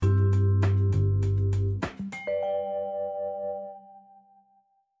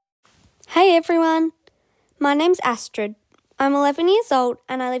Hey everyone, my name's Astrid. I'm 11 years old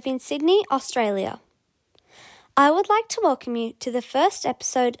and I live in Sydney, Australia. I would like to welcome you to the first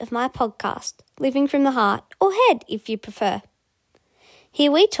episode of my podcast, Living from the Heart, or Head if you prefer.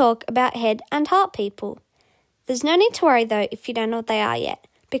 Here we talk about head and heart people. There's no need to worry though if you don't know what they are yet,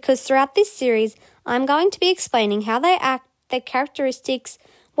 because throughout this series I'm going to be explaining how they act, their characteristics,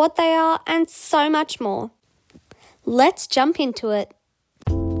 what they are, and so much more. Let's jump into it.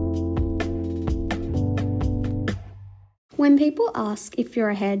 When people ask if you're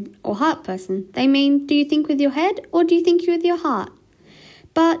a head or heart person, they mean, do you think with your head or do you think with your heart?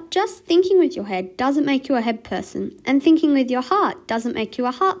 But just thinking with your head doesn't make you a head person, and thinking with your heart doesn't make you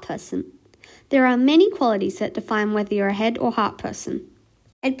a heart person. There are many qualities that define whether you're a head or heart person.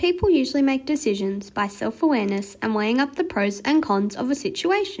 Head people usually make decisions by self-awareness and weighing up the pros and cons of a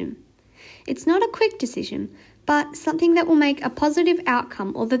situation. It's not a quick decision, but something that will make a positive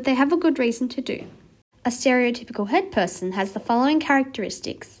outcome or that they have a good reason to do. A stereotypical head person has the following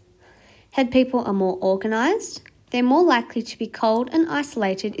characteristics. Head people are more organised, they're more likely to be cold and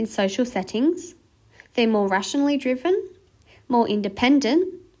isolated in social settings, they're more rationally driven, more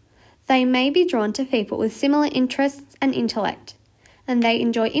independent, they may be drawn to people with similar interests and intellect, and they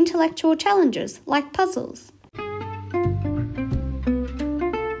enjoy intellectual challenges like puzzles.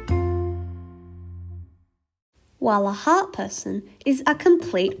 While a heart person is a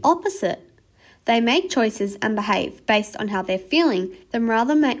complete opposite. They make choices and behave based on how they're feeling than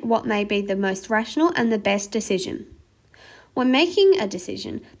rather what may be the most rational and the best decision. When making a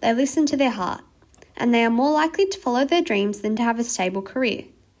decision, they listen to their heart, and they are more likely to follow their dreams than to have a stable career.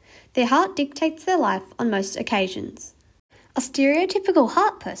 Their heart dictates their life on most occasions. A stereotypical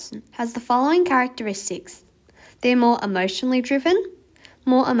heart person has the following characteristics. They're more emotionally driven,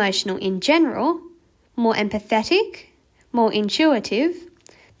 more emotional in general, more empathetic, more intuitive,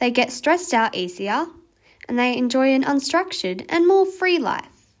 they get stressed out easier, and they enjoy an unstructured and more free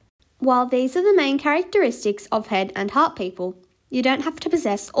life. While these are the main characteristics of head and heart people, you don't have to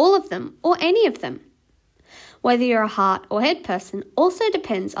possess all of them or any of them. Whether you're a heart or head person also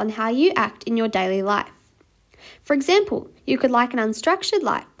depends on how you act in your daily life. For example, you could like an unstructured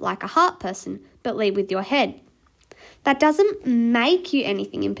life, like a heart person, but lead with your head. That doesn't make you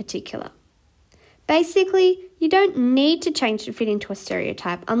anything in particular. Basically, you don't need to change to fit into a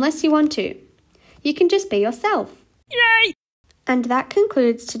stereotype unless you want to. You can just be yourself. Yay! And that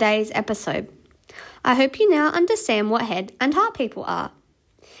concludes today's episode. I hope you now understand what head and heart people are.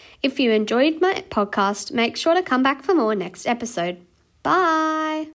 If you enjoyed my podcast, make sure to come back for more next episode. Bye!